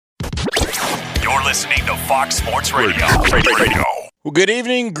listening to Fox Sports Radio. Well, good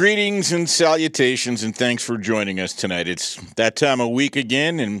evening, greetings, and salutations, and thanks for joining us tonight. It's that time of week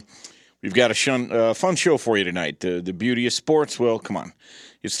again, and we've got a fun show for you tonight. The beauty of sports, well, come on.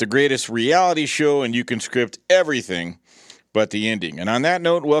 It's the greatest reality show, and you can script everything but the ending. And on that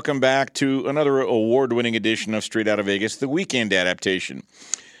note, welcome back to another award-winning edition of Straight Outta Vegas, the weekend adaptation.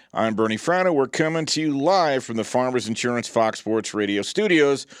 I'm Bernie Frano. We're coming to you live from the Farmers Insurance Fox Sports Radio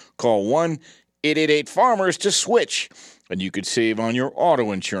studios. Call 1-888-FARMERS to switch, and you could save on your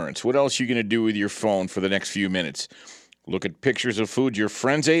auto insurance. What else are you going to do with your phone for the next few minutes? Look at pictures of food your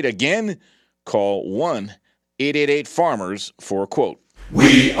friends ate? Again, call 1-888-FARMERS for a quote.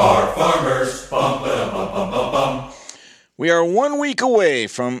 We are farmers. Bum, ba, bum, bum, bum, bum. We are 1 week away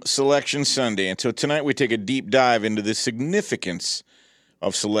from Selection Sunday, and so tonight we take a deep dive into the significance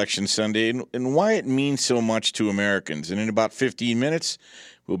of Selection Sunday and why it means so much to Americans. And in about 15 minutes,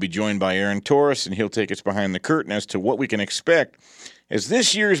 we'll be joined by Aaron Torres, and he'll take us behind the curtain as to what we can expect, as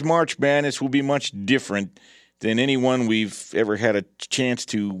this year's March Madness will be much different than any one we've ever had a chance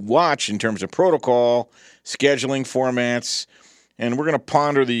to watch in terms of protocol, scheduling formats, and we're going to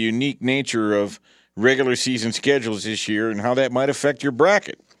ponder the unique nature of regular season schedules this year and how that might affect your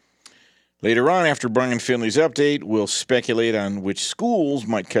bracket. Later on, after Brian Finley's update, we'll speculate on which schools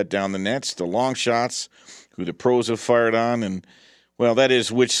might cut down the nets, the long shots, who the pros have fired on, and, well, that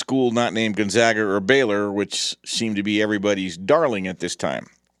is which school not named Gonzaga or Baylor, which seem to be everybody's darling at this time.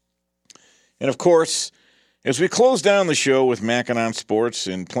 And, of course, as we close down the show with Mackinac Sports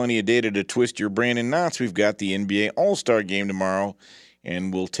and plenty of data to twist your brain in knots, we've got the NBA All-Star Game tomorrow,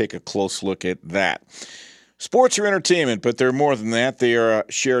 and we'll take a close look at that. Sports are entertainment, but they're more than that. They are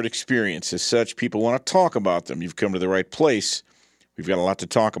a shared experience. As such, people want to talk about them. You've come to the right place. We've got a lot to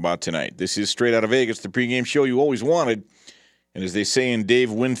talk about tonight. This is Straight Outta Vegas, the pregame show you always wanted. And as they say in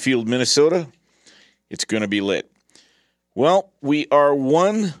Dave Winfield, Minnesota, it's going to be lit. Well, we are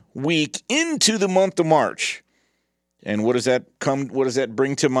 1 week into the month of March. And what does that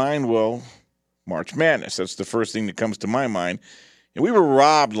bring to mind? Well, March Madness. That's the first thing that comes to my mind. And we were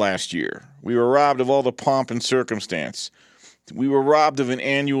robbed last year. We were robbed of all the pomp and circumstance. We were robbed of an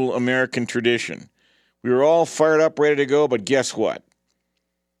annual American tradition. We were all fired up, ready to go, but guess what?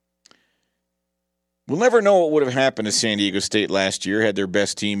 We'll never know what would have happened to San Diego State last year, had their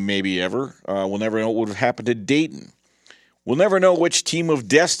best team maybe ever. We'll never know what would have happened to Dayton. We'll never know which team of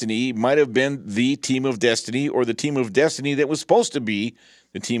destiny might have been the team of destiny or the team of destiny that was supposed to be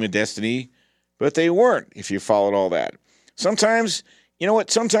the team of destiny, but they weren't, if you followed all that. Sometimes, you know what,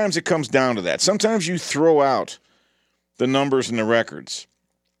 sometimes it comes down to that. Sometimes you throw out the numbers and the records.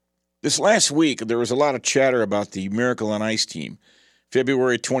 This last week, there was a lot of chatter about the Miracle on Ice team,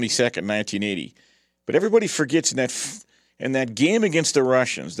 February 22nd, 1980. But everybody forgets in that game against the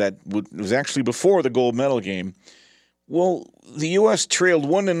Russians, that was actually before the gold medal game, well, the U.S. trailed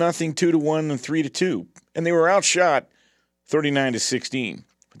 1-0, 2-1, and 3-2. And they were outshot 39-16.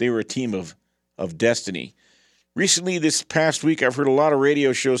 But they were a team of destiny. Recently, this past week, I've heard a lot of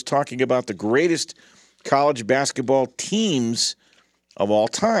radio shows talking about the greatest college basketball teams of all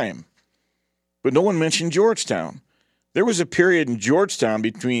time. But no one mentioned Georgetown. There was a period in Georgetown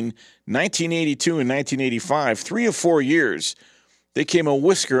between 1982 and 1985, 3 or 4 years. They came a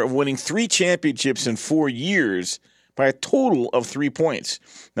whisker of winning 3 championships in 4 years by a total of 3 points.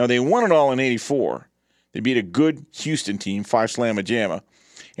 Now, they won it all in 84. They beat a good Houston team, 5 slamma-jamma.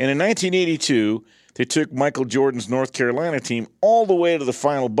 And in 1982, they took Michael Jordan's North Carolina team all the way to the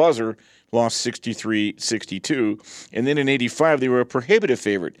final buzzer, lost 63-62. And then in 85, they were a prohibitive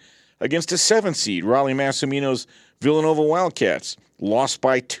favorite against a 7th seed, Raleigh Massimino's Villanova Wildcats, lost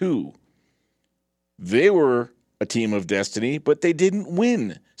by 2. They were a team of destiny, but they didn't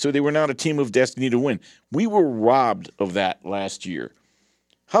win. So they were not a team of destiny to win. We were robbed of that last year.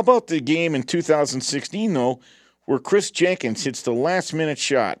 How about the game in 2016, though, where Chris Jenkins hits the last-minute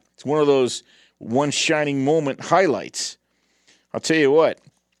shot? It's one of those one shining moment highlights. I'll tell you what,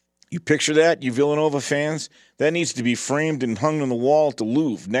 you picture that, you Villanova fans? That needs to be framed and hung on the wall at the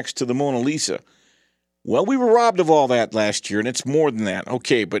Louvre next to the Mona Lisa. Well, we were robbed of all that last year, and it's more than that.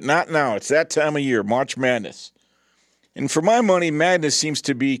 Okay, but not now. It's that time of year, March Madness. And for my money, Madness seems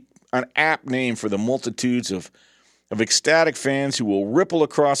to be an apt name for the multitudes of ecstatic fans who will ripple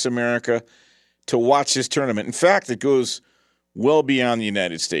across America to watch this tournament. In fact, it goes well beyond the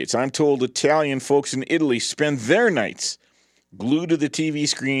United States. I'm told Italian folks in Italy spend their nights glued to the TV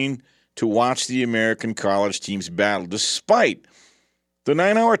screen to watch the American college teams battle, despite the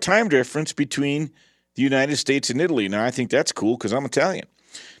 9-hour time difference between the United States and Italy. Now, I think that's cool because I'm Italian.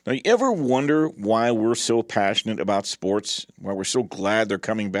 Now, you ever wonder why we're so passionate about sports, why we're so glad they're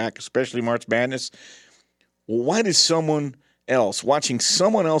coming back, especially March Madness? Well, why does someone else, watching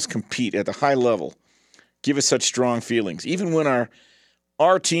someone else compete at the high level, give us such strong feelings? Even when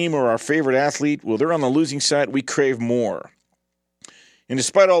our team or our favorite athlete, well, they're on the losing side, we crave more. And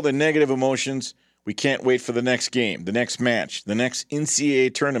despite all the negative emotions, we can't wait for the next game, the next match, the next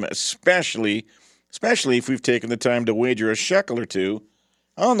NCAA tournament, especially if we've taken the time to wager a shekel or two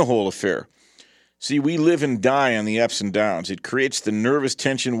on the whole affair. See, we live and die on the ups and downs. It creates the nervous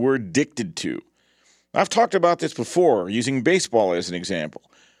tension we're addicted to. I've talked about this before, using baseball as an example.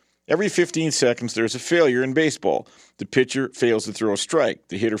 Every 15 seconds, there's a failure in baseball. The pitcher fails to throw a strike.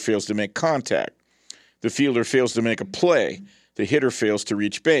 The hitter fails to make contact. The fielder fails to make a play. The hitter fails to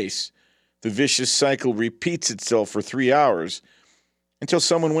reach base. The vicious cycle repeats itself for 3 hours until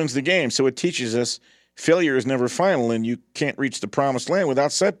someone wins the game. So it teaches us failure is never final, and you can't reach the promised land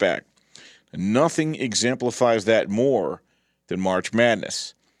without setback. And nothing exemplifies that more than March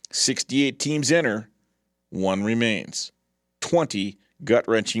Madness. 68 teams enter, 1 remains. 20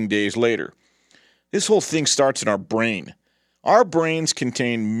 gut-wrenching days later. This whole thing starts in our brain. Our brains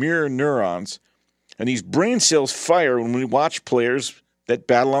contain mirror neurons, and these brain cells fire when we watch players that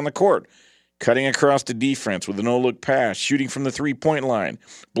battle on the court, cutting across the defense with a no-look pass, shooting from the three-point line,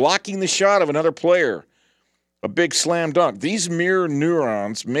 blocking the shot of another player, a big slam dunk. These mirror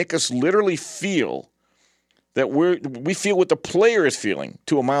neurons make us literally feel that we feel what the player is feeling,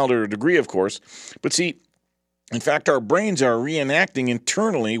 to a milder degree, of course. But see, in fact, our brains are reenacting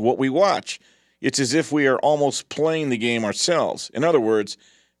internally what we watch. It's as if we are almost playing the game ourselves. In other words,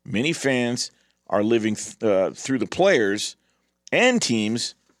 many fans are living through the players and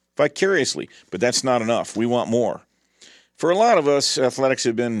teams vicariously. But that's not enough. We want more. For a lot of us, athletics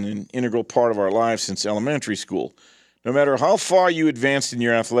have been an integral part of our lives since elementary school. No matter how far you advanced in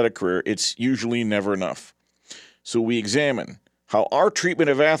your athletic career, it's usually never enough. So we examine how our treatment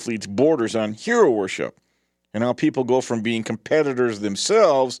of athletes borders on hero worship, and how people go from being competitors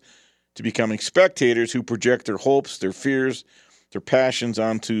themselves to becoming spectators who project their hopes, their fears, their passions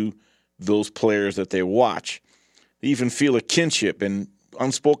onto those players that they watch. They even feel a kinship and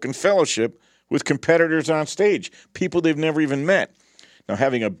unspoken fellowship with competitors on stage, people they've never even met. Now,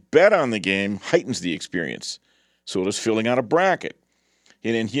 having a bet on the game heightens the experience. So does filling out a bracket.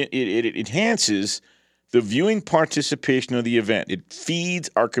 It enhances the viewing participation of the event. It feeds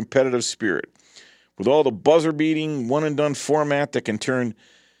our competitive spirit. With all the buzzer-beating, one-and-done format that can turn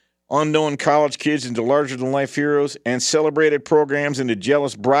unknown college kids into larger-than-life heroes and celebrated programs into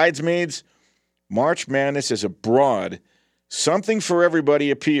jealous bridesmaids, March Madness is a broad,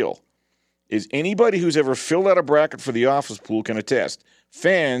 something-for-everybody appeal. As anybody who's ever filled out a bracket for the office pool can attest,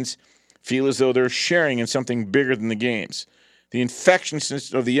 fans feel as though they're sharing in something bigger than the games. The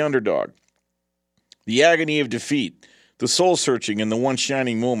infectiousness of the underdog, the agony of defeat, the soul-searching and the one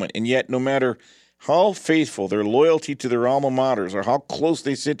shining moment, and yet no matter how faithful their loyalty to their alma maters or how close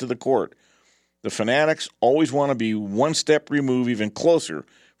they sit to the court, the fanatics always want to be one step removed, even closer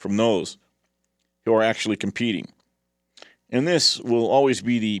from those who are actually competing. And this will always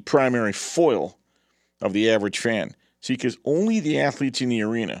be the primary foil of the average fan. See, because only the athletes in the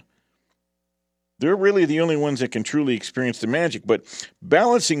arena, they're really the only ones that can truly experience the magic, but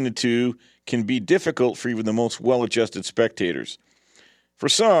balancing the two can be difficult for even the most well-adjusted spectators. For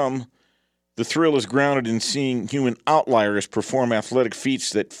some, the thrill is grounded in seeing human outliers perform athletic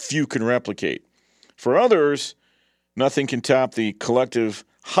feats that few can replicate. For others, nothing can top the collective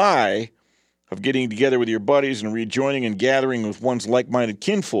high of getting together with your buddies and rejoining and gathering with one's like-minded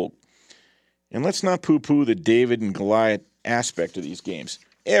kinfolk. And let's not poo-poo the David and Goliath aspect of these games.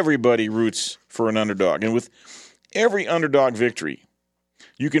 Everybody roots for an underdog, and with every underdog victory,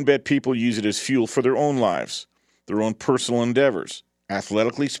 you can bet people use it as fuel for their own lives, their own personal endeavors,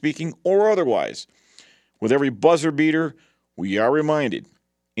 athletically speaking or otherwise. With every buzzer beater, we are reminded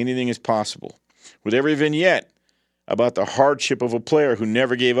anything is possible. With every vignette about the hardship of a player who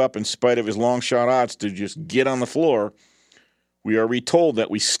never gave up in spite of his long shot odds to just get on the floor, we are retold that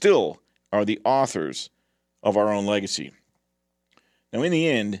we still are the authors of our own legacy. Now, in the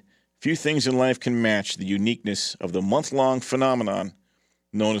end, few things in life can match the uniqueness of the month-long phenomenon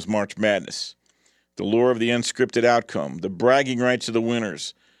known as March Madness. The lure of the unscripted outcome, the bragging rights of the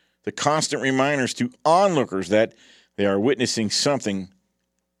winners, the constant reminders to onlookers that they are witnessing something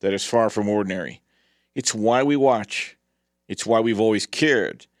that is far from ordinary. It's why we watch. It's why we've always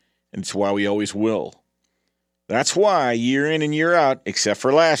cared. And it's why we always will. That's why, year in and year out, except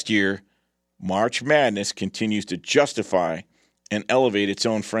for last year, March Madness continues to justify and elevate its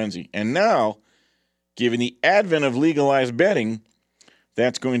own frenzy. And now, given the advent of legalized betting,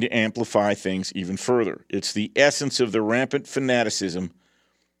 that's going to amplify things even further. It's the essence of the rampant fanaticism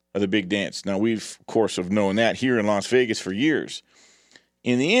of the big dance. Now, we've, of course, have known that here in Las Vegas for years.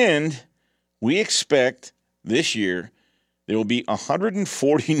 In the end, we expect this year there will be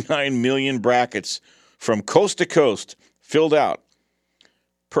 149 million brackets from coast to coast filled out.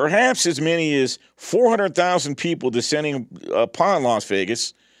 Perhaps as many as 400,000 people descending upon Las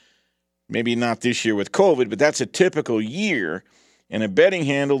Vegas. Maybe not this year with COVID, but that's a typical year, and a betting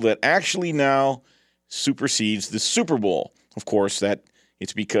handle that actually now supersedes the Super Bowl. Of course, that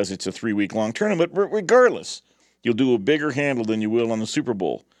it's because it's a 3-week-long tournament, but regardless, you'll do a bigger handle than you will on the Super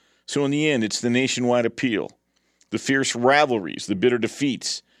Bowl. So in the end, it's the nationwide appeal, the fierce rivalries, the bitter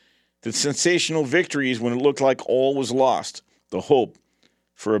defeats, the sensational victories when it looked like all was lost, the hope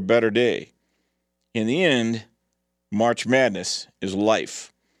for a better day. In the end, March Madness is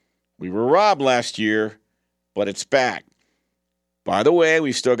life. We were robbed last year, but it's back. By the way,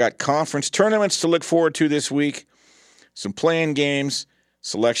 we've still got conference tournaments to look forward to this week, some playing games,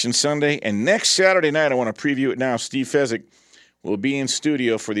 Selection Sunday, and next Saturday night, I want to preview it now, Steve Fezzik will be in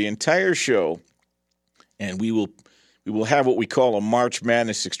studio for the entire show, and we will have what we call a March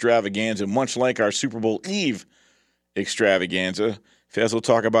Madness extravaganza, much like our Super Bowl Eve extravaganza. Fez will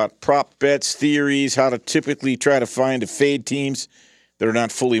talk about prop bets, theories, how to typically try to find to fade teams that are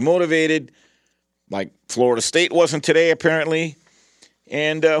not fully motivated, like Florida State wasn't today apparently,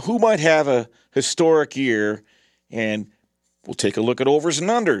 and who might have a historic year. And we'll take a look at overs and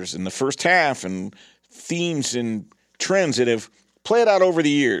unders in the first half and themes and trends that have played out over the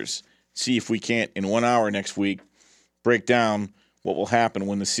years. See if we can't, in 1 hour next week, break down what will happen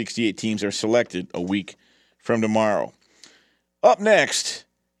when the 68 teams are selected a week from tomorrow. Up next,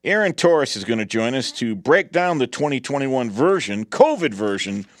 Aaron Torres is going to join us to break down the 2021 version, COVID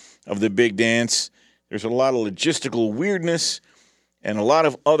version of the Big Dance. There's a lot of logistical weirdness and a lot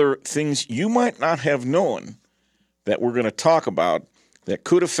of other things you might not have known that we're going to talk about that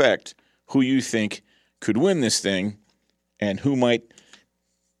could affect who you think could win this thing and who might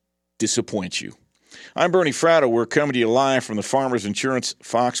disappoint you. I'm Bernie Fratto. We're coming to you live from the Farmers Insurance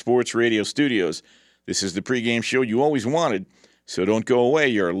Fox Sports Radio studios. This is the pregame show you always wanted, so don't go away.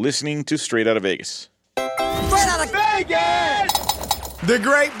 You're listening to Straight Outta Vegas. Straight Outta Vegas! The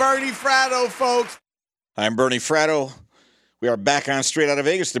great Bernie Fratto, folks. I'm Bernie Fratto. We are back on Straight Outta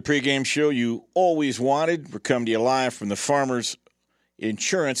Vegas, the pregame show you always wanted. We're coming to you live from the Farmers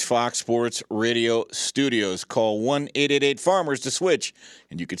Insurance Fox Sports Radio studios. Call 1-888-FARMERS to switch,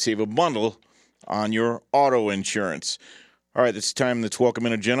 and you could save a bundle on your auto insurance. All right, it's time to welcome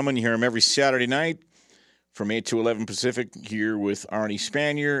in a gentleman. You hear him every Saturday night from 8 to 11 Pacific here with Arnie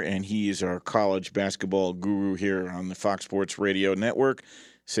Spanier, and he is our college basketball guru here on the Fox Sports Radio Network.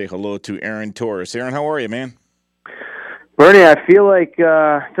 Say hello to Aaron Torres. Aaron, how are you, man? Bernie, I feel like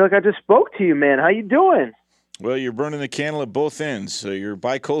I just spoke to you, man. How you doing? Well, you're burning the candle at both ends, so you're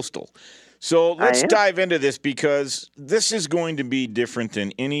bi-coastal. So let's dive into this because this is going to be different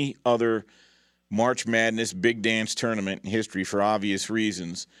than any other March Madness Big Dance tournament in history for obvious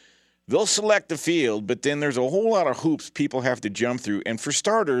reasons. They'll select the field, but then there's a whole lot of hoops people have to jump through. And for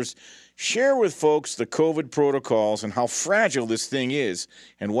starters, share with folks the COVID protocols and how fragile this thing is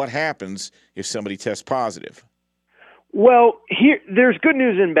and what happens if somebody tests positive. Well, there's good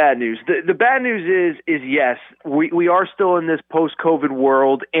news and bad news. The bad news is yes, we are still in this post-COVID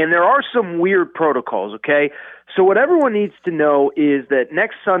world, and there are some weird protocols, okay? So what everyone needs to know is that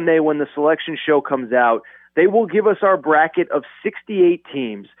next Sunday when the selection show comes out, they will give us our bracket of 68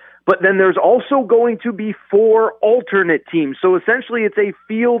 teams. But then there's also going to be 4 alternate teams. So essentially it's a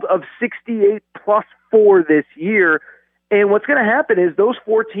field of 68 plus 4 this year. And what's going to happen is those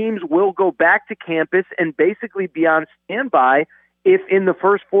 4 teams will go back to campus and basically be on standby if in the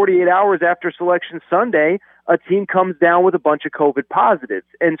first 48 hours after Selection Sunday, a team comes down with a bunch of COVID positives.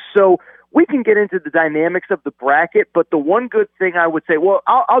 And so we can get into the dynamics of the bracket, but the one good thing I would say, well,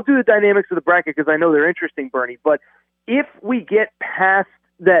 I'll do the dynamics of the bracket because I know they're interesting, Bernie, but if we get past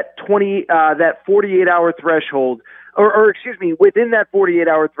that 48-hour threshold, or excuse me, within that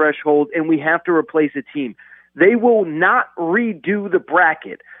 48-hour threshold, and we have to replace a team, they will not redo the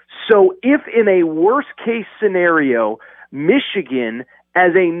bracket. So if in a worst-case scenario, Michigan,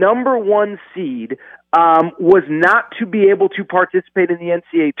 as a number 1 seed, was not to be able to participate in the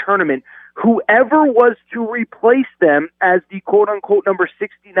NCAA tournament, whoever was to replace them as the quote-unquote number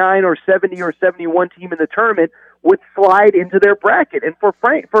 69 or 70 or 71 team in the tournament would slide into their bracket. And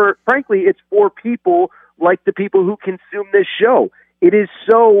frankly, it's for people like the people who consume this show. It is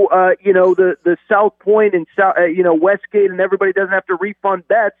so, the South Point and Westgate and everybody doesn't have to refund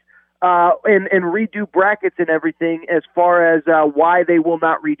bets. and redo brackets and everything as far as why they will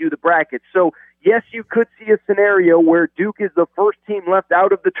not redo the brackets. So, yes, you could see a scenario where Duke is the first team left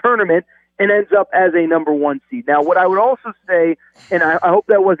out of the tournament and ends up as a number 1 seed. Now, what I would also say, and I hope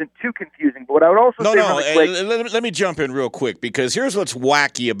that wasn't too confusing, but what I would also say let me jump in real quick, because here's what's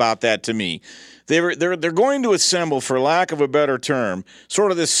wacky about that to me. They're going to assemble, for lack of a better term,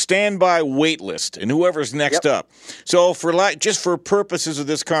 sort of this standby wait list, and whoever's next up. So just for purposes of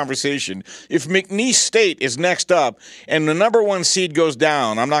this conversation, if McNeese State is next up and the number 1 seed goes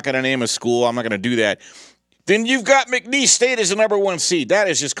down, I'm not going to name a school, I'm not going to do that, then you've got McNeese State as the number 1 seed. That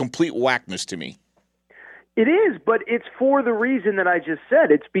is just complete whackness to me. It is, but it's for the reason that I just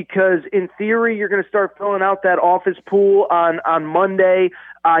said. It's because, in theory, you're going to start filling out that office pool on Monday.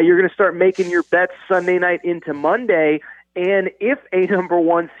 You're going to start making your bets Sunday night into Monday. And if a number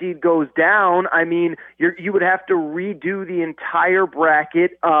 1 seed goes down, I mean, you would have to redo the entire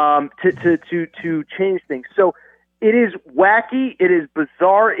bracket to change things. So it is wacky. It is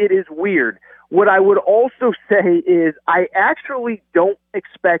bizarre. It is weird. What I would also say is I actually don't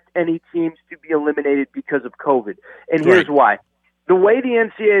expect any teams to be eliminated because of COVID. And here's why. The way the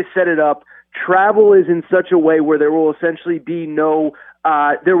NCAA set it up, travel is in such a way where there will essentially be no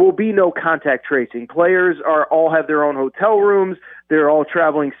contact tracing. Players all have their own hotel rooms. They're all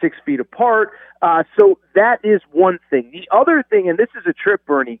traveling 6 feet apart. So that is one thing. The other thing, and this is a trip,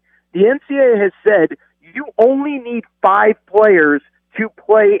 Bernie, the NCAA has said you only need 5 players to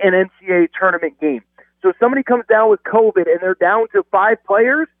play an NCAA tournament game. So if somebody comes down with COVID and they're down to 5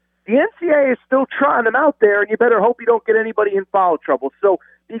 players, the NCAA is still trying them out there, and you better hope you don't get anybody in foul trouble. So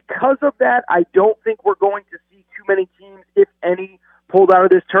because of that, I don't think we're going to see too many teams, if any, pulled out of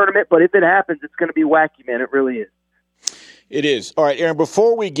this tournament. But if it happens, it's going to be wacky, man. It really is. It is. All right, Aaron,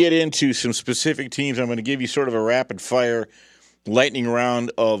 before we get into some specific teams, I'm going to give you sort of a rapid-fire lightning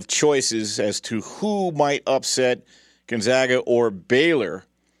round of choices as to who might upset Gonzaga or Baylor.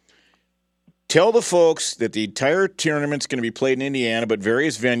 Tell the folks that the entire tournament's going to be played in Indiana, but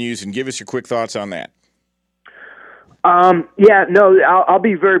various venues, and give us your quick thoughts on that. I'll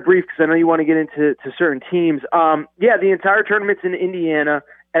be very brief because I know you want to get into certain teams. The entire tournament's in Indiana.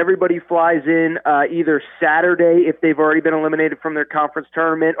 Everybody flies in either Saturday if they've already been eliminated from their conference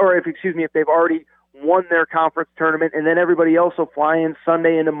tournament, or if they've already won their conference tournament, and then everybody else will fly in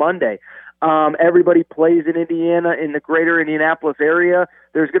Sunday into Monday. Everybody plays in Indiana, in the greater Indianapolis area.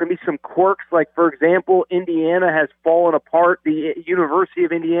 There's going to be some quirks, like, for example, Indiana has fallen apart. The University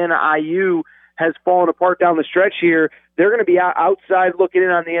of Indiana, IU, has fallen apart down the stretch here. They're going to be outside looking in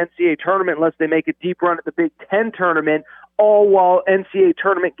on the NCAA tournament unless they make a deep run at the Big Ten tournament, all while NCAA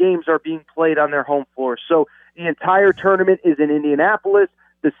tournament games are being played on their home floor. So the entire tournament is in Indianapolis.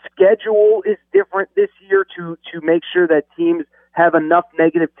 The schedule is different this year to make sure that teams have enough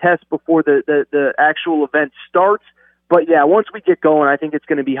negative tests before the actual event starts. But, yeah, once we get going, I think it's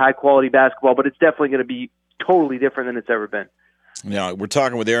going to be high-quality basketball, but it's definitely going to be totally different than it's ever been. Now, we're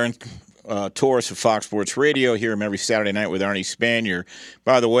talking with Aaron Torres of Fox Sports Radio. Hear him every Saturday night with Arnie Spanier.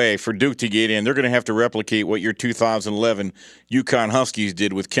 By the way, for Duke to get in, they're going to have to replicate what your 2011 UConn Huskies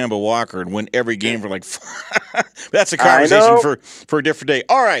did with Kemba Walker and win every game for like – that's a conversation for a different day.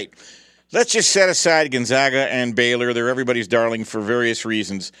 All right. Let's just set aside Gonzaga and Baylor. They're everybody's darling for various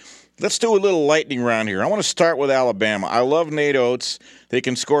reasons. Let's do a little lightning round here. I want to start with Alabama. I love Nate Oates. They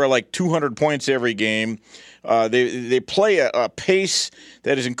can score like 200 points every game. They play a pace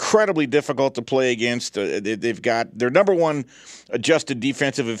that is incredibly difficult to play against. They've got their number 1 adjusted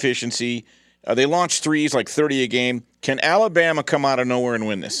defensive efficiency. They launch threes like 30 a game. Can Alabama come out of nowhere and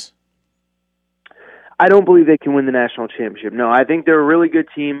win this? I don't believe they can win the national championship. No, I think they're a really good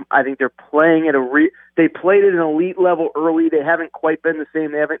team. I think they're playing at they played at an elite level early. They haven't quite been the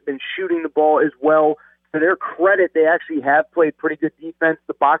same. They haven't been shooting the ball as well. To their credit, they actually have played pretty good defense.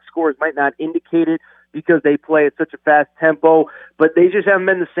 The box scores might not indicate it because they play at such a fast tempo, but they just haven't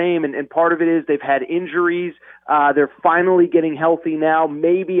been the same. And part of it is they've had injuries. They're finally getting healthy now.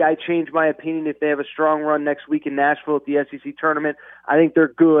 Maybe I change my opinion if they have a strong run next week in Nashville at the SEC tournament. I think they're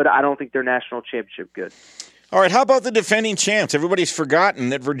good. I don't think they're national championship good. All right, how about the defending champs? Everybody's forgotten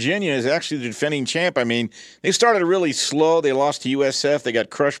that Virginia is actually the defending champ. I mean, they started really slow. They lost to USF. They got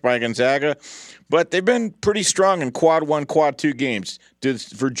crushed by Gonzaga. But they've been pretty strong in quad 1, quad 2 games. Does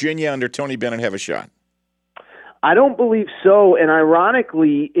Virginia under Tony Bennett have a shot? I don't believe so, and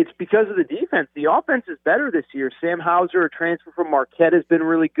ironically, it's because of the defense. The offense is better this year. Sam Hauser, a transfer from Marquette, has been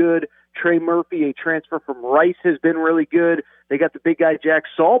really good. Trey Murphy, a transfer from Rice, has been really good. They got the big guy Jack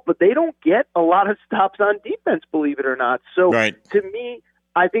Salt, but they don't get a lot of stops on defense, believe it or not. So To me,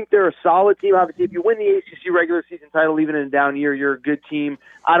 I think they're a solid team. Obviously, if you win the ACC regular season title, even in a down year, you're a good team.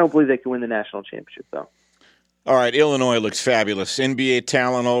 I don't believe they can win the national championship, though. All right, Illinois looks fabulous. NBA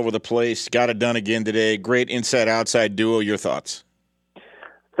talent all over the place. Got it done again today. Great inside-outside duo. Your thoughts?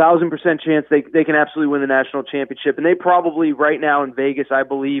 1,000% chance they can absolutely win the national championship. And they probably, right now in Vegas, I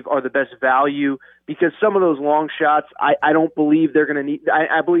believe, are the best value because some of those long shots, I don't believe they're going to need –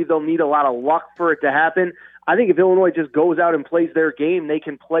 I believe they'll need a lot of luck for it to happen. I think if Illinois just goes out and plays their game, they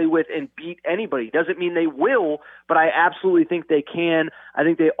can play with and beat anybody. Doesn't mean they will, but I absolutely think they can. I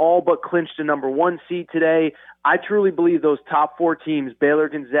think they all but clinched a number 1 seed today. I truly believe those top 4 teams, Baylor,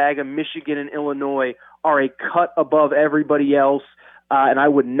 Gonzaga, Michigan, and Illinois, are a cut above everybody else, and I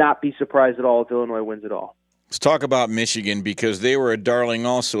would not be surprised at all if Illinois wins it all. Let's talk about Michigan because they were a darling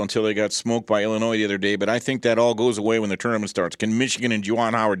also until they got smoked by Illinois the other day, but I think that all goes away when the tournament starts. Can Michigan and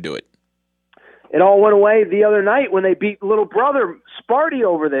Juwan Howard do it? It all went away the other night when they beat little brother Sparty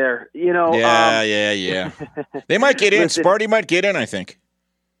over there. Yeah. They might get in. Listen, Sparty might get in, I think.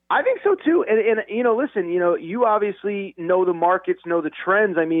 I think so too. And listen, you obviously know the markets, know the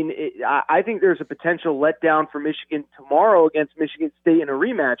trends. I mean, I think there's a potential letdown for Michigan tomorrow against Michigan State in a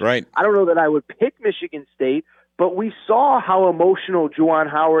rematch. Right. I don't know that I would pick Michigan State, but we saw how emotional Juwan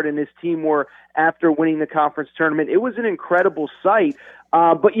Howard and his team were after winning the conference tournament. It was an incredible sight.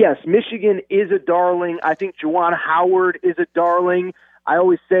 But yes, Michigan is a darling. I think Juwan Howard is a darling. I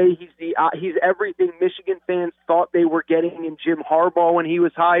always say he's everything Michigan fans thought they were getting in Jim Harbaugh when he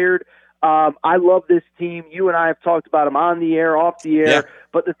was hired. I love this team. You and I have talked about them on the air, off the air. Yeah.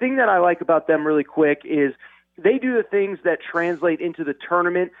 But the thing that I like about them really quick is they do the things that translate into the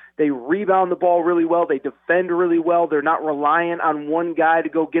tournament. They rebound the ball really well. They defend really well. They're not reliant on one guy to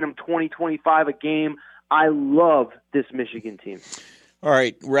go get them 20, 25 a game. I love this Michigan team. All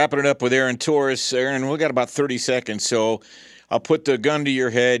right, wrapping it up with Aaron Torres. Aaron, we've got about 30 seconds, so I'll put the gun to your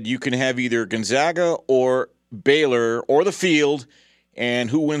head. You can have either Gonzaga or Baylor or the field, and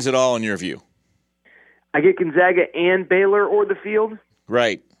who wins it all in your view? I get Gonzaga and Baylor or the field?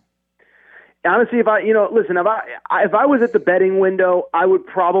 Right. Honestly, if I was at the betting window, I would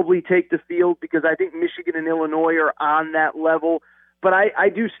probably take the field because I think Michigan and Illinois are on that level. But I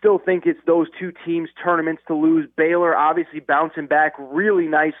do still think it's those 2 teams' tournaments to lose. Baylor obviously bouncing back really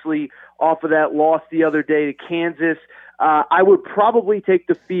nicely off of that loss the other day to Kansas. I would probably take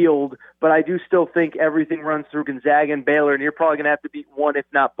the field, but I do still think everything runs through Gonzaga and Baylor, and you're probably going to have to beat one, if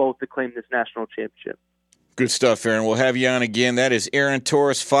not both, to claim this national championship. Good stuff, Aaron. We'll have you on again. That is Aaron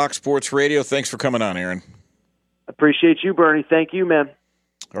Torres, Fox Sports Radio. Thanks for coming on, Aaron. Appreciate you, Bernie. Thank you, man.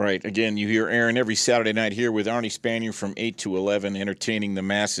 All right. Again, you hear Aaron every Saturday night here with Arnie Spanier from 8 to 11, entertaining the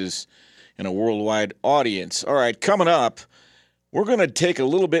masses and a worldwide audience. All right, coming up, we're going to take a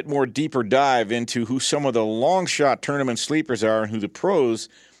little bit more deeper dive into who some of the long shot tournament sleepers are and who the pros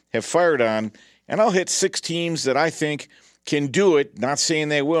have fired on. And I'll hit 6 teams that I think can do it. Not saying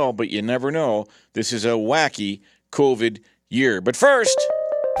they will, but you never know. This is a wacky COVID year. But first,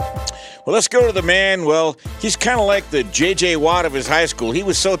 well, let's go to the man. Well, he's kind of like the J.J. Watt of his high school. He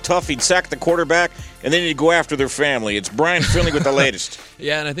was so tough, he'd sack the quarterback, and then he'd go after their family. It's Brian Finley with the latest.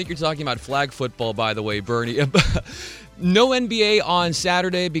 Yeah, and I think you're talking about flag football, by the way, Bernie. No NBA on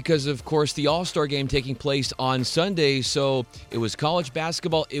Saturday because, of course, the All-Star game taking place on Sunday. So it was college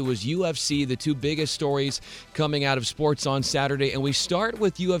basketball, it was UFC, the 2 biggest stories coming out of sports on Saturday. And we start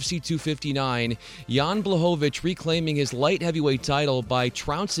with UFC 259. Jan Blachowicz reclaiming his light heavyweight title by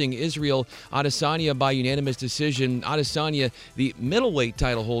trouncing Israel Adesanya by unanimous decision. Adesanya, the middleweight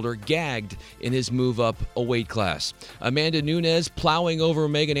title holder, gagged in his move up a weight class. Amanda Nunes plowing over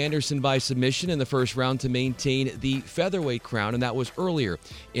Megan Anderson by submission in the first round to maintain the featherweight crown, and that was earlier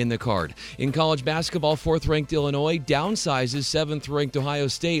in the card. In college basketball, 4th-ranked Illinois downsizes 7th-ranked Ohio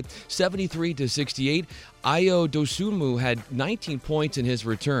State 73-68. Ayo Dosunmu had 19 points in his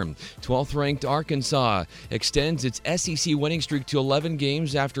return. 12th-ranked Arkansas extends its SEC winning streak to 11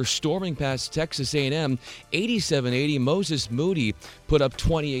 games after storming past Texas A&M 87-80. Moses Moody put up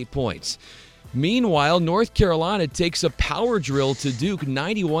 28 points. Meanwhile, North Carolina takes a power drill to Duke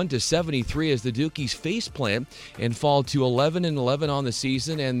 91-73 as the Dukies faceplant and fall to 11-11 on the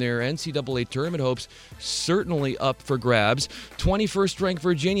season, and their NCAA tournament hopes certainly up for grabs. 21st-ranked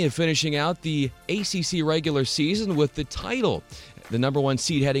Virginia finishing out the ACC regular season with the title, the number 1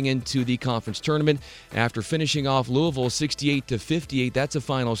 seed heading into the conference tournament after finishing off Louisville 68-58. That's a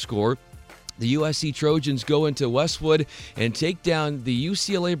final score. The USC Trojans go into Westwood and take down the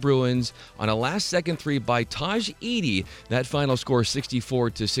UCLA Bruins on a last-second three by Taj Eady. That final score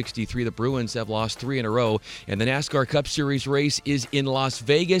 64-63. The Bruins have lost 3 in a row. And the NASCAR Cup Series race is in Las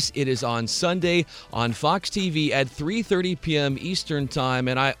Vegas. It is on Sunday on Fox TV at 3:30 p.m. Eastern Time.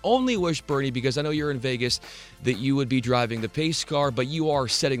 And I only wish, Bernie, because I know you're in Vegas, that you would be driving the pace car, but you are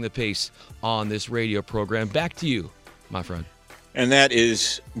setting the pace on this radio program. Back to you, my friend. And that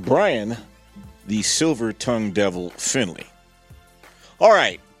is Brian, the Silver-Tongued Devil Finley. All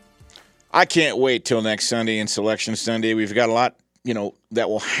right. I can't wait till next Sunday and Selection Sunday. We've got a lot, that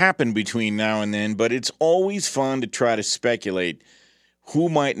will happen between now and then, but it's always fun to try to speculate who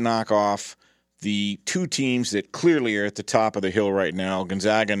might knock off the two teams that clearly are at the top of the hill right now,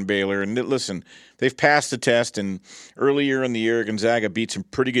 Gonzaga and Baylor. And listen, they've passed the test, and earlier in the year, Gonzaga beat some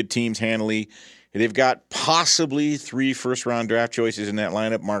pretty good teams handily. They've got possibly 3 first-round draft choices in that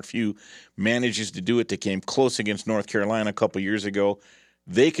lineup. Mark Few manages to do it. They came close against North Carolina a couple years ago.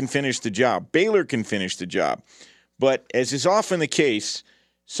 They can finish the job. Baylor can finish the job. But as is often the case,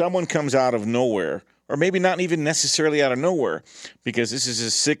 someone comes out of nowhere, or maybe not even necessarily out of nowhere, because this is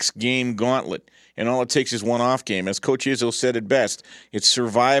a 6-game gauntlet, and all it takes is one off game. As Coach Izzo said it best, it's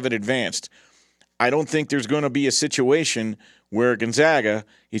survive and advanced. I don't think there's going to be a situation where Gonzaga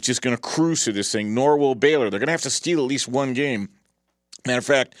is just going to cruise through this thing, nor will Baylor. They're going to have to steal at least one game. Matter of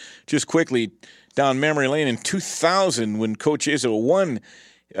fact, just quickly, down memory lane, in 2000, when Coach Izzo won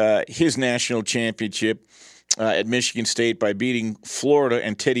his national championship at Michigan State by beating Florida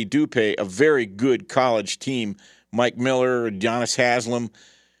and Teddy Dupe, a very good college team, Mike Miller, Giannis Haslam,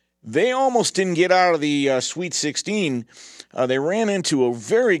 they almost didn't get out of the Sweet 16. They ran into a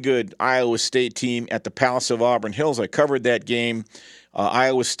very good Iowa State team at the Palace of Auburn Hills. I covered that game.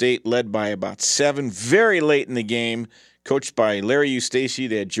 Iowa State led by about 7 very late in the game, coached by Larry Eustace. They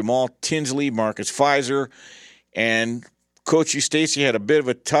had Jamal Tinsley, Marcus Fizer, and Coach Eustace had a bit of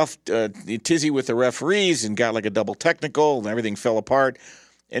a tough tizzy with the referees and got like a double technical, and everything fell apart.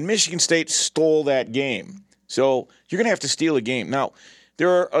 And Michigan State stole that game. So you're going to have to steal a game. Now,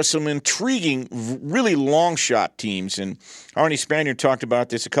 there are some intriguing, really long-shot teams, and Arnie Spaniard talked about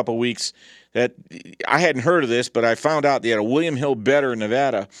this a couple weeks that I hadn't heard of this, but I found out they had a William Hill better in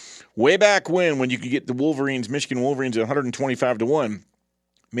Nevada way back when you could get the Wolverines, Michigan Wolverines at 125-1,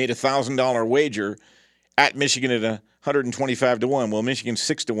 made a $1,000 wager at Michigan at 125-1. Well, Michigan's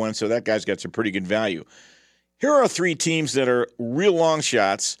 6-1, so that guy's got some pretty good value. Here are 3 teams that are real long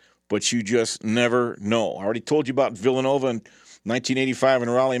shots, but you just never know. I already told you about Villanova and 1985 in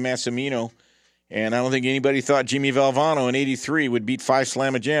Raleigh, Massimino, and I don't think anybody thought Jimmy Valvano in 83 would beat Phi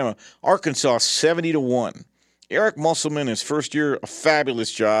Slamma Jamma. Arkansas 70-1. Eric Musselman, his first year, a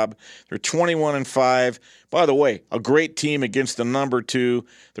fabulous job. They're 21-5. By the way, a great team against the number 2.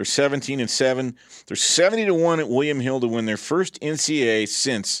 They're 17-7. They're 70-1 at William Hill to win their first NCAA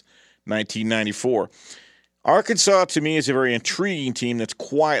since 1994. Arkansas, to me, is a very intriguing team that's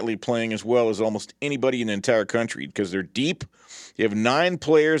quietly playing as well as almost anybody in the entire country because they're deep. They have 9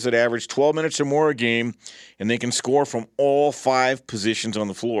 players that average 12 minutes or more a game, and they can score from all 5 positions on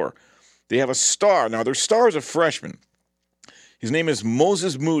the floor. They have a star. Now, their star is a freshman. His name is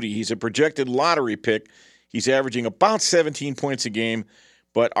Moses Moody. He's a projected lottery pick. He's averaging about 17 points a game,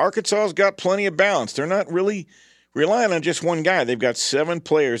 but Arkansas's got plenty of balance. They're not really relying on just one guy. They've got 7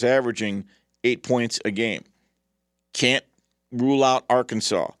 players averaging 8 points a game. Can't rule out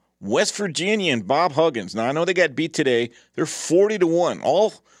Arkansas. West Virginia and Bob Huggins. Now, I know they got beat today. They're 40-1.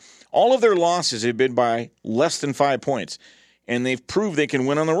 All of their losses have been by less than 5 points, and they've proved they can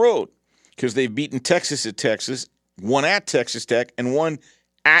win on the road because they've beaten Texas at Texas, won at Texas Tech, and won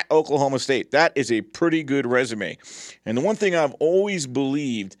at Oklahoma State. That is a pretty good resume. And the one thing I've always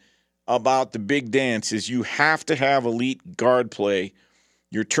believed about the big dance is you have to have elite guard play.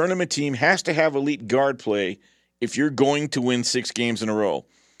 Your tournament team has to have elite guard play if you're going to win 6 games in a row.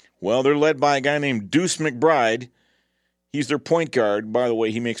 Well, they're led by a guy named Deuce McBride. He's their point guard. By the way,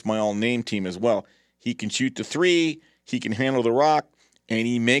 he makes my all-name team as well. He can shoot the 3, he can handle the rock, and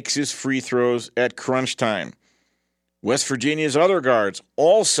he makes his free throws at crunch time. West Virginia's other guards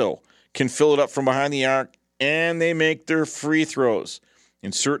also can fill it up from behind the arc, and they make their free throws.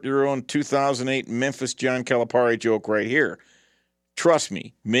 Insert your own 2008 Memphis John Calipari joke right here. Trust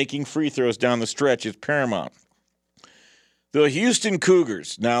me, making free throws down the stretch is paramount. The Houston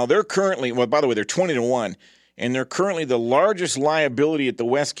Cougars, now they're currently, well, by the way, they're 20-1, and they're currently the largest liability at the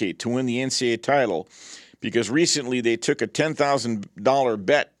Westgate to win the NCAA title because recently they took a $10,000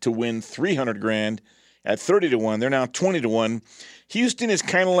 bet to win $300,000 at 30-1. They're now 20-1. Houston is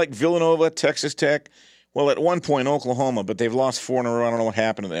kind of like Villanova, Texas Tech, well, at one point Oklahoma, but they've lost 4 in a row. I don't know what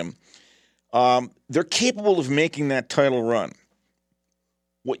happened to them. They're capable of making that title run.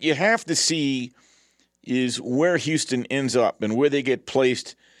 What you have to see is where Houston ends up and where they get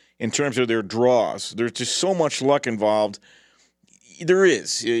placed in terms of their draws. There's just so much luck involved. There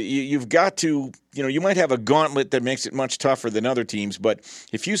is. You've got to, you might have a gauntlet that makes it much tougher than other teams, but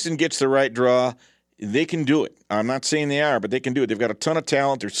if Houston gets the right draw, they can do it. I'm not saying they are, but they can do it. They've got a ton of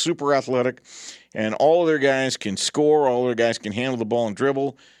talent. They're super athletic, and all of their guys can score. All of their guys can handle the ball and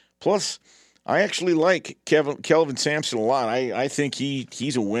dribble. Plus, I actually like Kelvin Sampson a lot. I think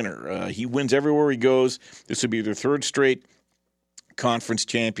he's a winner. He wins everywhere he goes. This will be their third straight conference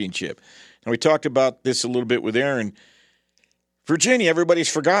championship. Now, we talked about this a little bit with Aaron. Virginia,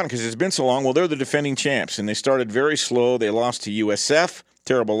 everybody's forgotten because it's been so long. Well, they're the defending champs, and they started very slow. They lost to USF.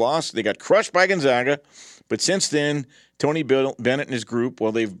 Terrible loss. They got crushed by Gonzaga. But since then, Tony Bennett and his group,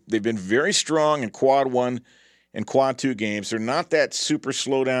 well, they've been very strong in quad 1 and quad 2 games. They're not that super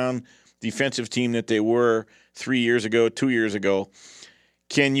slow-down defensive team that they were 3 years ago, 2 years ago.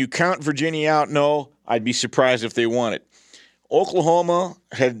 Can you count Virginia out? No. I'd be surprised if they won it. Oklahoma,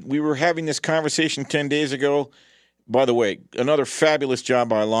 we were having this conversation 10 days ago. By the way, another fabulous job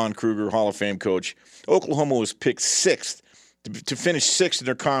by Lon Kruger, Hall of Fame coach. Oklahoma was picked 6th to finish 6th in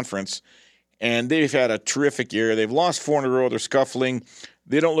their conference, and they've had a terrific year. They've lost 4 in a row. They're scuffling.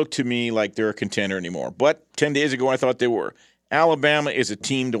 They don't look to me like they're a contender anymore. But 10 days ago, I thought they were. Alabama is a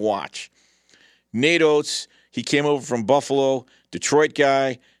team to watch. Nate Oates, he came over from Buffalo, Detroit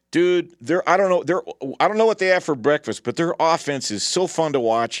guy. Dude, I don't know what they have for breakfast, but their offense is so fun to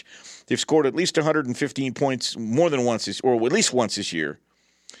watch. They've scored at least 115 points more than once or at least once this year.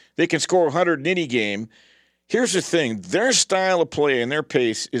 They can score 100 in any game. Here's the thing. Their style of play and their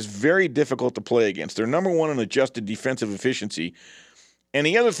pace is very difficult to play against. They're number 1 in adjusted defensive efficiency. And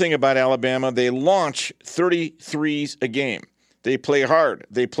the other thing about Alabama, they launch 33s a game. They play hard.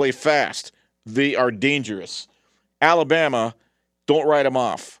 They play fast. They are dangerous. Alabama, don't write them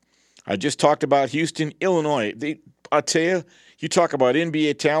off. I just talked about Houston, Illinois. I'll tell you, you talk about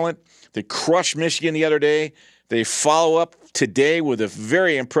NBA talent. They crushed Michigan the other day. They follow up today with a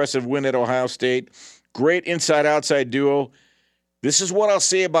very impressive win at Ohio State. Great inside-outside duo. This is what I'll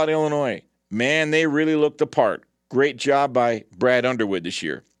say about Illinois. Man, they really looked the part. Great job by Brad Underwood this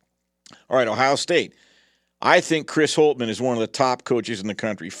year. All right, Ohio State. I think Chris Holtmann is one of the top coaches in the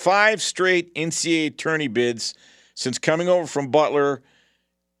country. 5 straight NCAA tourney bids since coming over from Butler.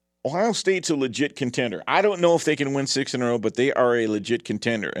 Ohio State's a legit contender. I don't know if they can win 6 in a row, but they are a legit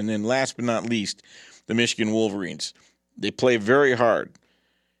contender. And then last but not least, the Michigan Wolverines. They play very hard.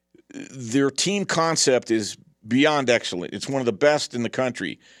 Their team concept is beyond excellent. It's one of the best in the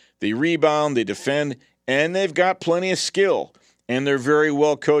country. They rebound, they defend, and they've got plenty of skill. And they're very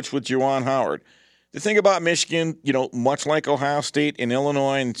well coached with Juwan Howard. The thing about Michigan, much like Ohio State and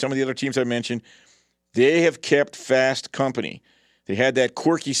Illinois and some of the other teams I mentioned, they have kept fast company. They had that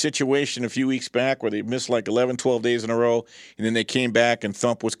quirky situation a few weeks back where they missed like 11, 12 days in a row, and then they came back and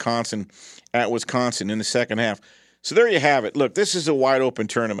thumped Wisconsin at Wisconsin in the second half. So there you have it. Look, this is a wide-open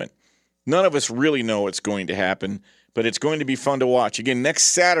tournament. None of us really know what's going to happen, but it's going to be fun to watch. Again, next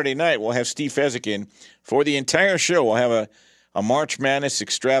Saturday night, we'll have Steve Fezzik in for the entire show. We'll have a March Madness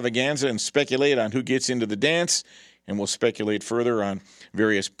extravaganza and speculate on who gets into the dance, and we'll speculate further on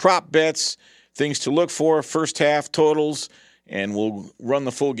various prop bets, things to look for, first half totals, and we'll run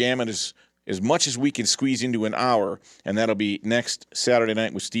the full gamut as much as we can squeeze into an hour, and that'll be next Saturday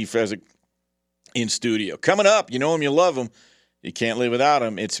night with Steve Fezzik in studio. Coming up, you know him, you love him. You can't live without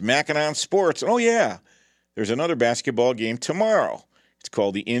him. It's Mackinac Sports. Oh, yeah, there's another basketball game tomorrow. It's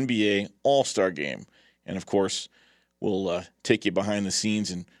called the NBA All-Star Game. And, of course, we'll take you behind the scenes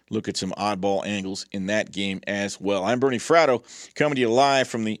and look at some oddball angles in that game as well. I'm Bernie Fratto, coming to you live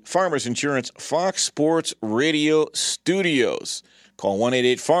from the Farmers Insurance Fox Sports Radio studios. Call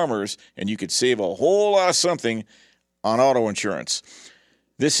 1-888-FARMERS, and you could save a whole lot of something on auto insurance.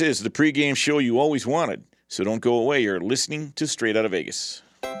 This is the pregame show you always wanted, so don't go away. You're listening to Straight Outta Vegas.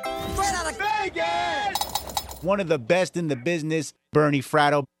 Straight out of Vegas! One of the best in the business, Bernie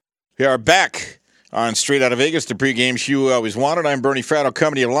Fratto. We are back on Straight Outta Vegas, the pregame show you always wanted. I'm Bernie Fratto,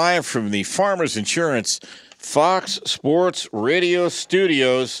 coming to you live from the Farmers Insurance Fox Sports Radio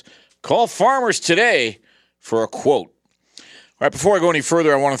studios. Call Farmers today for a quote. All right, before I go any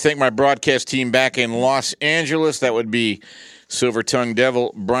further, I want to thank my broadcast team back in Los Angeles. That would be Silver Tongue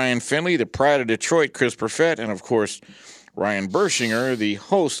Devil Brian Finley, the Pride of Detroit Chris Perfett, and, of course, Ryan Bershinger, the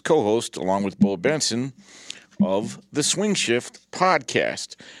co-host, along with Bo Benson of the Swing Shift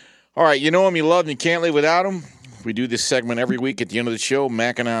podcast. All right, you know him, you love him, you can't live without him. We do this segment every week at the end of the show,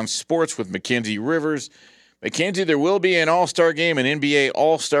 Mackinac Sports with Mackenzie Rivers. Mackenzie, there will be an All-Star game, an NBA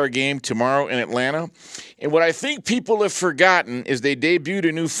All-Star game tomorrow in Atlanta. And what I think people have forgotten is they debuted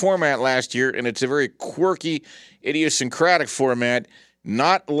a new format last year, and it's a very quirky, idiosyncratic format,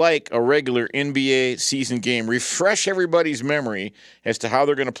 not like a regular NBA season game. Refresh everybody's memory as to how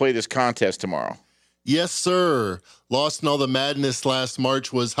they're going to play this contest tomorrow. Yes, sir. Lost in all the madness last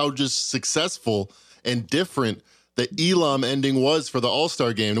March was how just successful and different the Elam ending was for the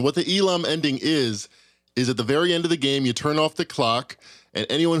All-Star game. And what the Elam ending is at the very end of the game, you turn off the clock, and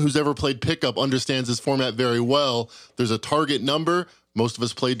anyone who's ever played pickup understands this format very well. There's a target number. Most of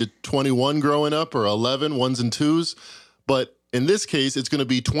us played to 21 growing up, or 11, ones and twos. But in this case, it's going to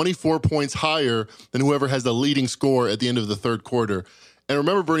be 24 points higher than whoever has the leading score at the end of the third quarter. And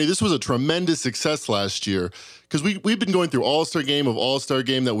remember, Bernie, this was a tremendous success last year because we've been going through All-Star Game of All-Star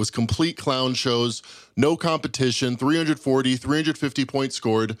Game that was complete clown shows, no competition, 340, 350 points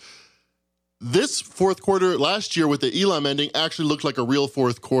scored. This fourth quarter last year with the Elam ending actually looked like a real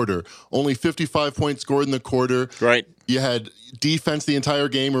fourth quarter. Only 55 points scored in the quarter. Right. You had defense the entire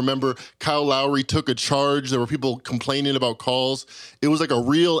game. Remember, Kyle Lowry took a charge. There were people complaining about calls. It was like a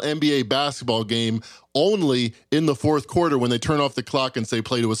real NBA basketball game, only in the fourth quarter when they turn off the clock and say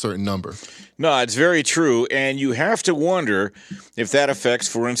play to a certain number. No, it's very true. And you have to wonder if that affects,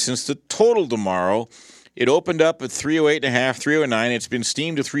 for instance, the total tomorrow. It opened up at 308.5, 309. It's been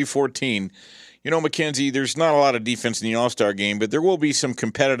steamed to 314. You know, Mackenzie, there's not a lot of defense in the All-Star game, but there will be some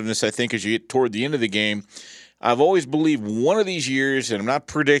competitiveness, I think, as you get toward the end of the game. I've always believed one of these years, and I'm not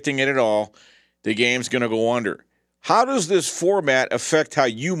predicting it at all, the game's going to go under. How does this format affect how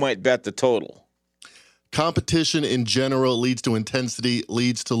you might bet the total? Competition in general leads to intensity,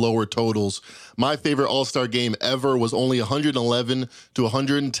 leads to lower totals. My favorite All-Star game ever was only 111 to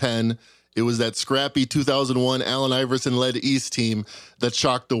 110. It was that scrappy 2001 Allen Iverson-led East team that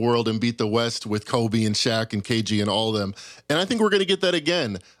shocked the world and beat the West with Kobe and Shaq and KG and all of them. And I think we're going to get that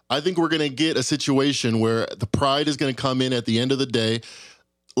again. I think we're going to get a situation where the pride is going to come in at the end of the day.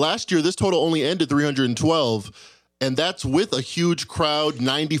 Last year, this total only ended 312, and that's with a huge crowd,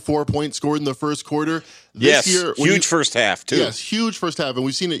 94 points scored in the first quarter. This year, huge first half, too. Yes, huge first half, and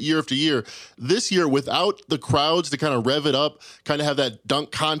we've seen it year after year. This year, without the crowds to kind of rev it up, kind of have that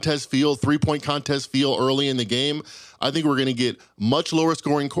dunk contest feel, three-point contest feel early in the game, I think we're going to get much lower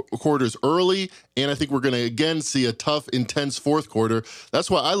scoring quarters early, and I think we're going to, again, see a tough, intense fourth quarter.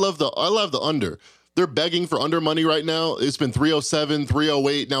 That's why I love the under. They're begging for under money right now. It's been 307,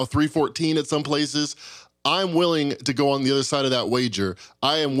 308, now 314 at some places. I'm willing to go on the other side of that wager.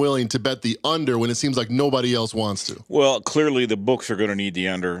 I am willing to bet the under when it seems like nobody else wants to. Well, clearly the books are going to need the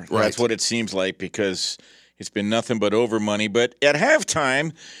under. Right. That's what it seems like because it's been nothing but over money. But at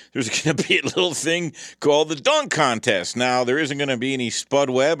halftime, there's going to be a little thing called the dunk contest. Now, there isn't going to be any Spud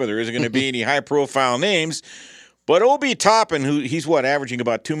Webb or there isn't going to be any high-profile names. But Obi Toppin, he's averaging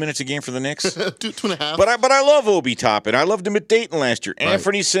about 2 minutes a game for the Knicks? two and a half. But I love Obi Toppin. I loved him at Dayton last year. Right.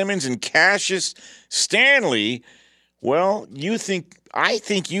 Anthony Simmons and Cassius Stanley. Well, I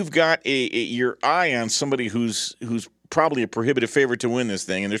think you've got your eye on somebody who's probably a prohibitive favorite to win this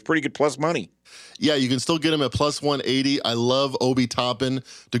thing, and there's pretty good plus money. Yeah, you can still get him at plus 180. I love Obi Toppin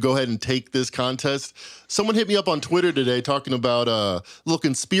to go ahead and take this contest. Someone hit me up on Twitter today talking about a little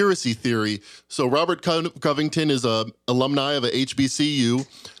conspiracy theory. So Robert Covington is a alumni of a HBCU.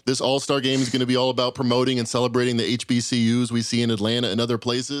 This All-Star game is going to be all about promoting and celebrating the HBCUs we see in Atlanta and other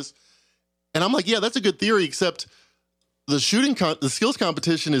places. And I'm like, yeah, that's a good theory, except the skills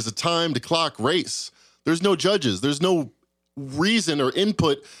competition is a timed clock race. There's no judges. There's no reason or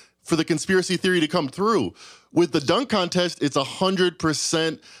input for the conspiracy theory to come through. With the dunk contest, it's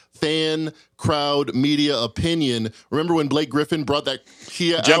 100% fan, crowd, media opinion. Remember when Blake Griffin brought that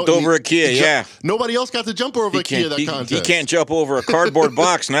Kia out? Jumped over a Kia, yeah. Nobody else got to jump over a Kia that contest. He can't jump over a cardboard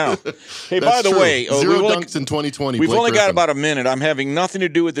box now. Hey, That's by the true. way, Zero dunks in 2020. We've Blake only got Griffin. about a minute. I'm having nothing to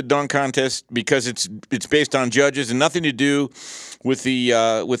do with the dunk contest because it's based on judges and nothing to do with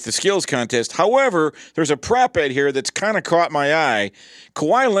the skills contest. However, there's a prop bet here that's kind of caught my eye.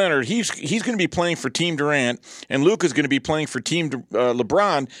 Kawhi Leonard, he's going to be playing for Team Durant, and Luka's going to be playing for Team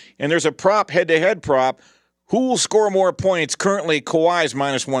LeBron. And there's a head-to-head prop. Who will score more points? Currently, Kawhi's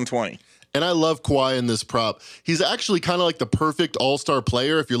minus 120. And I love Kawhi in this prop. He's actually kind of like the perfect all-star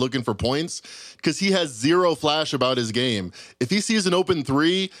player if you're looking for points because he has zero flash about his game. If he sees an open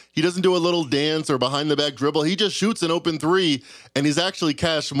three, he doesn't do a little dance or behind-the-back dribble. He just shoots an open three, and he's actually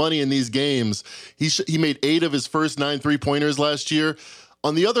cashed money in these games. He made 8 of his first 9 3-pointers last year.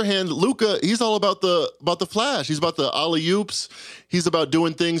 On the other hand, Luka, he's all about the flash. He's about the alley-oops. He's about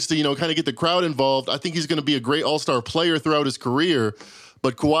doing things to, kind of get the crowd involved. I think he's going to be a great all-star player throughout his career.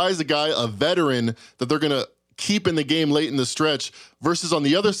 but Kawhi is a veteran that they're going to keep in the game late in the stretch, versus on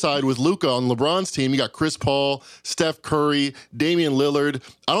the other side with Luka on LeBron's team, you got Chris Paul, Steph Curry, Damian Lillard.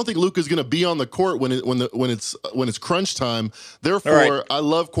 I don't think Luka's going to be on the court when it's crunch time. Therefore, right. I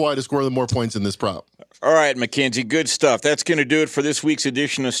love Kawhi to score the more points in this prop. All right, Mackenzie, good stuff. That's going to do it for this week's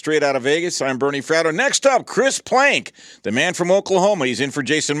edition of Straight Outta Vegas. I'm Bernie Fratto. Next up, Chris Plank, the man from Oklahoma. He's in for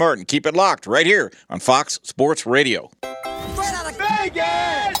Jason Martin. Keep it locked right here on Fox Sports Radio. Straight Outta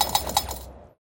Vegas!